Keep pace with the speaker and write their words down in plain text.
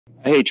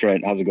Hey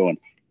Trent, how's it going?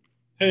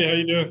 Hey, how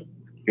you doing?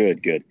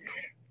 Good, good.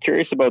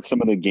 Curious about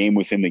some of the game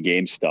within the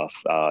game stuff.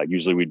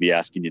 Usually we'd be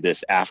asking you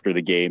this after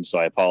the game, so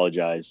I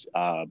apologize.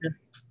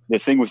 The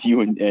thing with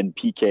you and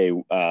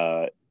PK,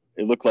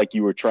 it looked like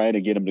you were trying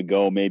to get him to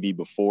go maybe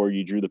before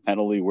you drew the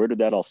penalty. Where did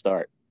that all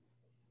start?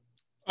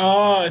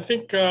 I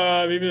think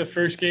maybe the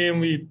first game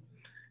we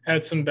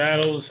had some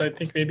battles. I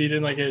think maybe he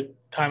didn't like it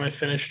time I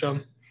finished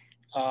them.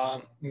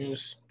 It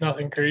was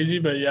nothing crazy,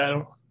 but yeah, I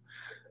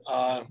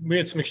don't. We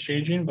had some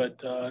exchanging,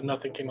 but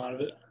nothing came out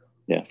of it.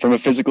 Yeah, from a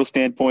physical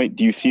standpoint,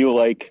 do you feel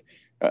like,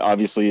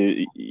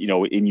 obviously,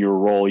 in your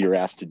role you're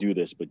asked to do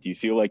this, but do you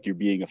feel like you're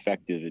being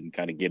effective in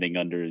kind of getting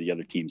under the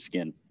other team's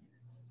skin?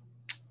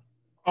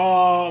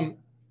 Um,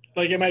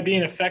 like, am I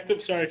being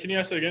effective? Sorry, can you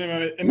ask that again? Am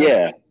I being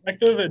Yeah,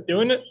 effective at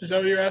doing it? Is that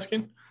what you're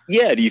asking?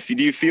 yeah. Do you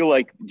feel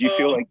like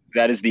Um,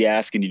 that is the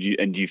ask, and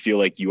do you feel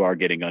like you are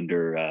getting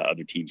under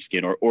other team's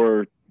skin,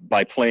 or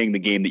by playing the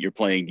game that you're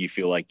playing, do you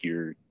feel like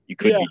you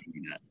could yeah, be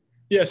doing that?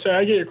 yeah. Sorry,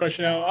 I get your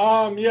question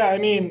now. Yeah, I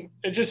mean,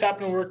 it just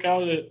happened to work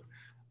out that,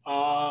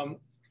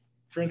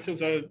 for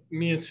instance,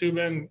 me and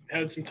Subban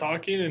had some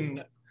talking,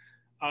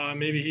 and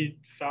maybe he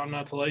found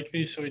not to like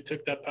me, so he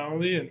took that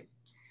penalty, and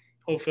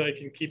hopefully I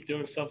can keep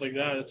doing stuff like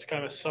that. It's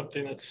kind of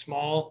something that's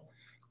small,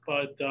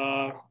 but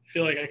I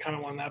feel like I kind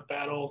of won that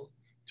battle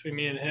between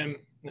me and him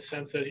in the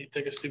sense that he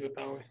took a stupid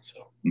penalty.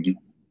 So Mhm.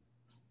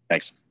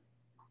 Thanks.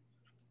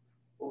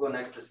 We'll go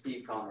next to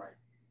Steve Conroy.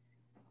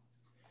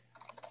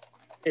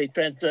 Hey,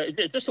 Trent,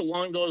 just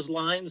along those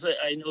lines,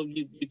 I know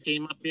you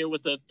came up here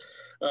with a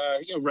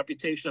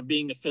reputation of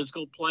being a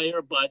physical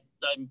player, but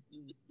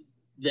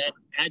that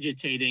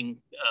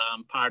agitating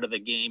part of the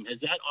game, has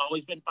that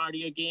always been part of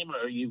your game, or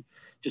are you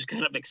just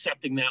kind of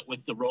accepting that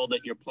with the role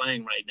that you're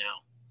playing right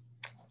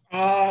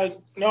now?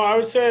 no, I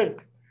would say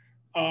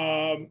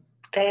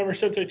kind of ever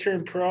since I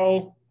turned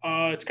pro,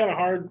 it's kind of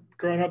hard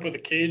growing up with a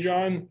cage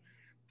on.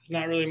 There's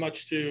not really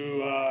much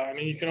to. I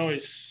mean, you can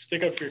always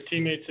stick up for your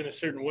teammates in a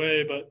certain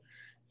way, but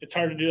it's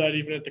hard to do that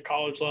even at the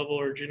college level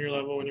or junior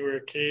level when you wear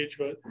a cage.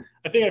 But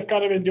I think I've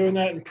kind of been doing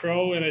that in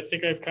pro, and I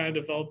think I've kind of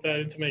developed that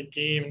into my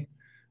game.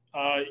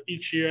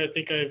 Each year, I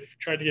think I've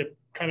tried to get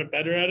kind of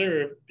better at it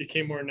or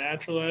became more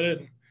natural at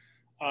it.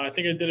 I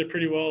think I did it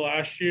pretty well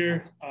last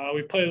year.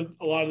 We played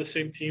a lot of the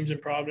same teams in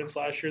Providence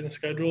last year in the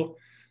schedule.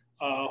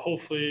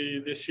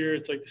 Hopefully this year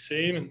it's like the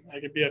same, and I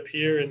could be up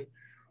here, and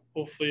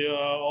hopefully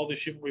all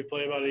these people we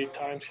play about 8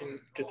 times can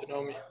get to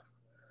know me.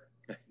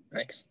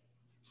 Thanks.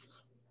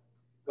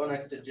 Go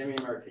next to Jimmy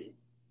Murphy.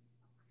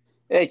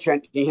 Hey,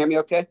 Trent, can you hear me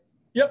okay?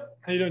 Yep.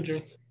 How you doing,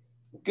 Jimmy?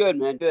 Good,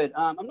 man, good.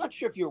 I'm not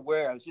sure if you're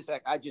aware.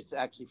 I just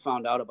actually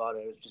found out about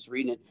it. I was just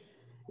reading it.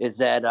 Is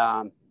that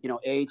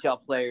AHL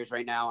players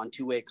right now on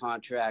two-way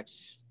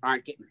contracts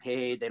aren't getting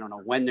paid. They don't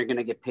know when they're going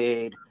to get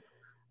paid.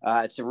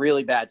 It's a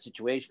really bad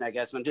situation, I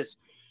guess. And I'm just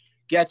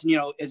guessing,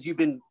 as you've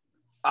been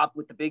up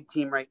with the big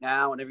team right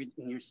now and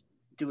everything you're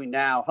doing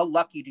now, how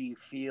lucky do you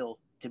feel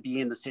to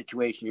be in the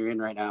situation you're in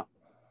right now?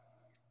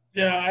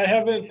 Yeah, I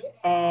haven't.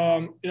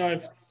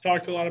 I've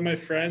talked to a lot of my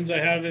friends. I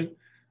haven't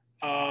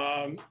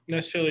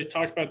necessarily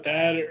talked about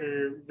that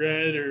or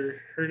read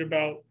or heard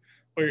about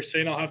what you're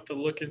saying. I'll have to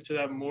look into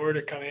that more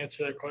to kind of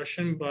answer that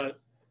question. But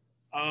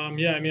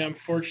yeah, I mean, I'm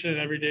fortunate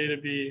every day to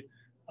be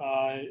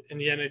in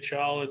the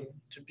NHL and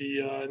to be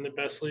in the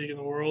best league in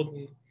the world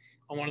and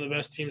on one of the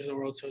best teams in the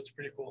world. So it's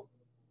pretty cool.